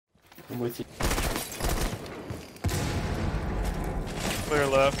I'm with you. Clear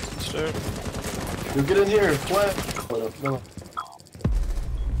left instead. You get in here. What? No.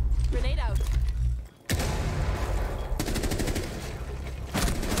 Grenade out.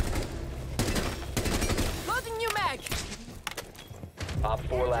 Loading new mag. Op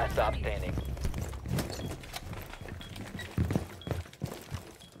 4 last stop standing.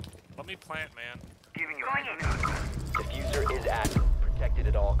 Let me plant, man. Diffuser is active. Protected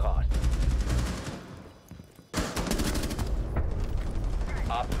at all costs.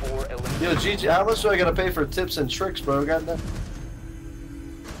 Op 4 eliminated. Yo, GG, how much do I gotta pay for tips and tricks, bro? Goddamn.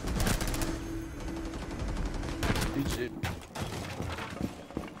 GG.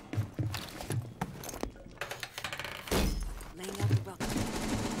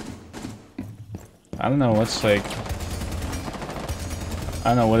 I don't know what's like. I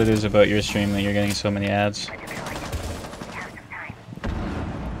don't know what it is about your stream that you're getting so many ads.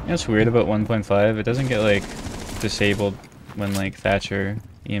 You know what's weird about 1.5? It doesn't get like disabled when like Thatcher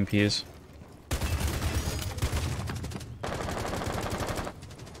EMPs.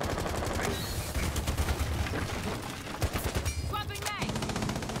 Swapping mag.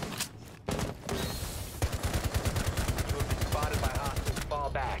 You have been spotted by hostiles. Fall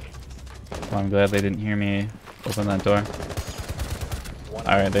back. Well, I'm glad they didn't hear me open that door.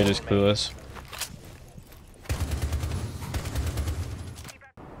 Alright, they're just clueless.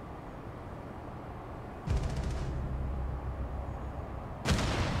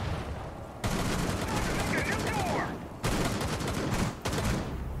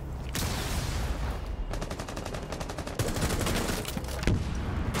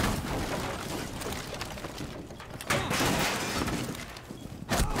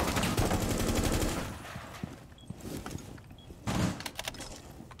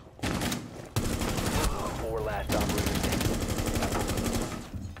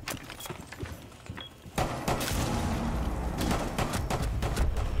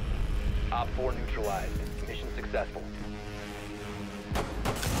 Op 4 neutralized. Mission successful.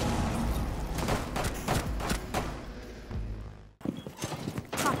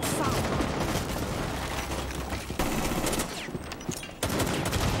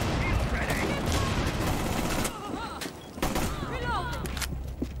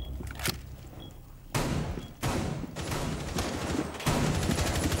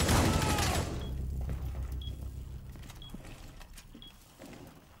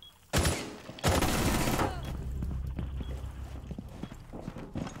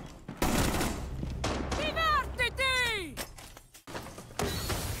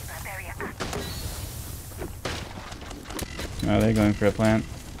 Oh, they're going for a plant.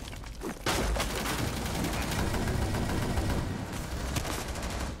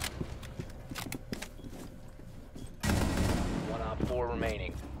 One Op 4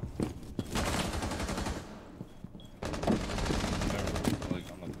 remaining.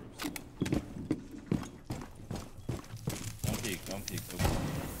 Don't peek.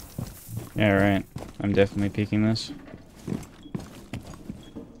 Yeah, right. I'm definitely peeking this.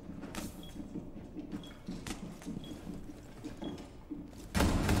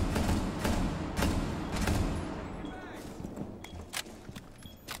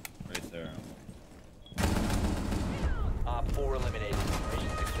 Right there. Op 4 eliminated. Mission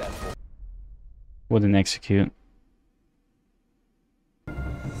successful. Wouldn't execute.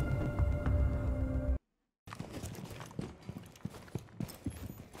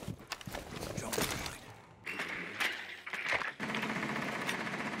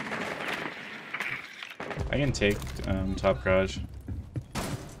 I can take top garage.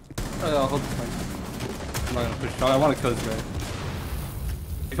 I'll hold the flank. I'm not gonna push shot. I want to kill this guy.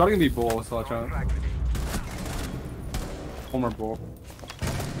 He's probably gonna be bull, so I'll try. One more bull.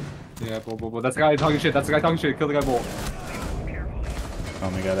 Yeah, bull. That's the guy talking shit. Kill the guy bull.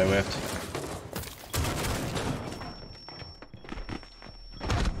 Oh my god, I whiffed.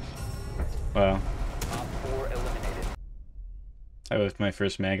 Wow. Op 4 eliminated. I whiffed my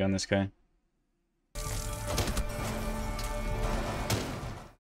first mag on this guy.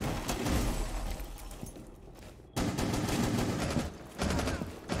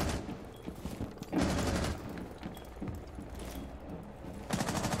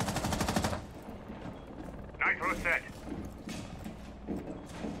 Nitro set.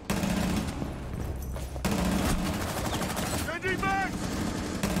 Changing back!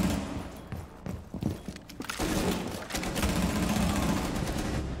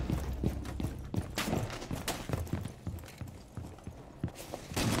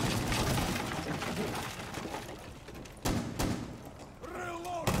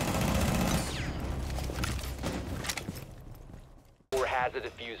 Or has a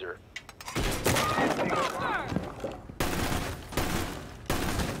diffuser.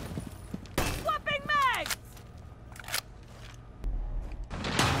 Swapping mags!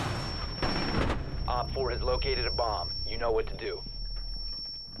 Op 4 has located a bomb. You know what to do.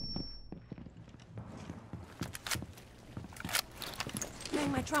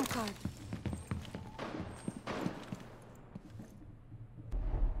 Playing my trump card.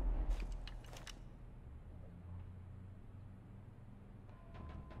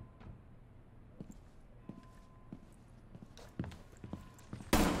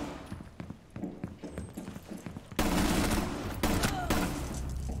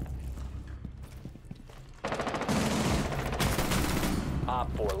 Op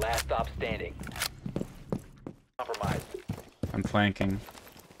 4, last stop standing. Compromised. I'm flanking.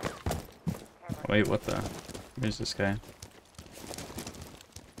 Wait, what the? Where's this guy?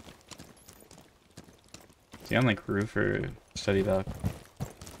 Is he on like roof or study dock?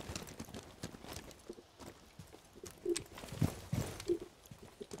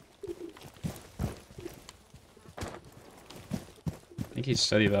 I think he's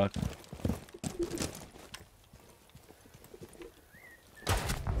study dock.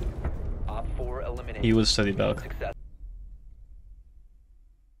 Op 4 eliminated. He was study dock. Success.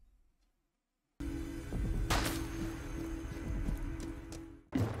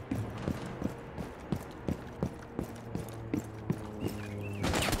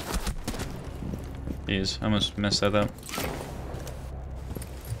 Jeez, I almost messed that up.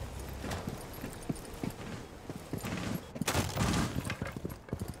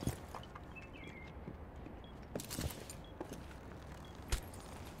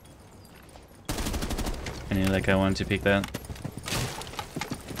 I knew that guy wanted to peek that.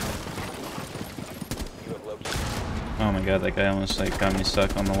 You have located. Oh my god, that guy almost like got me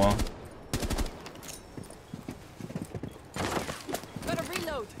stuck on the wall. Gotta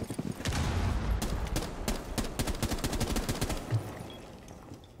reload.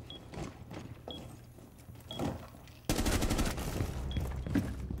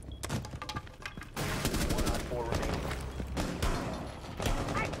 One on 4 remaining.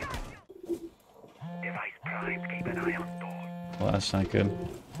 Device primed. Keep an eye on door. Well, that's not good.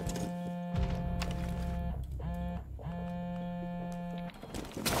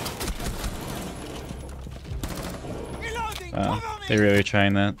 Wow, they really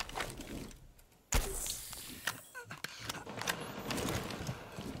trying that.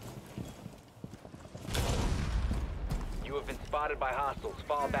 You have been spotted by hostiles.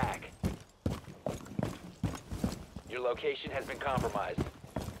 Fall back. Your location has been compromised.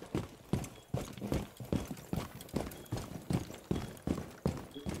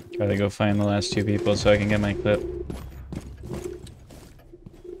 Try to go find the last two people so I can get my clip.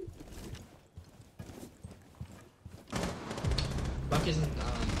 Buck isn't,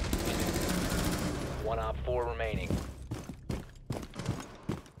 One op 4 remaining.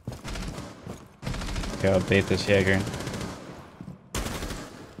 Okay, I'll bait this Jaeger.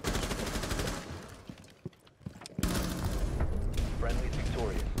 Friendly's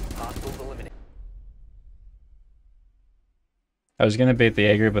victorious. Hostiles eliminated. I was gonna bait the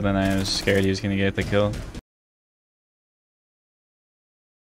Jaeger, but then I was scared he was gonna get the kill.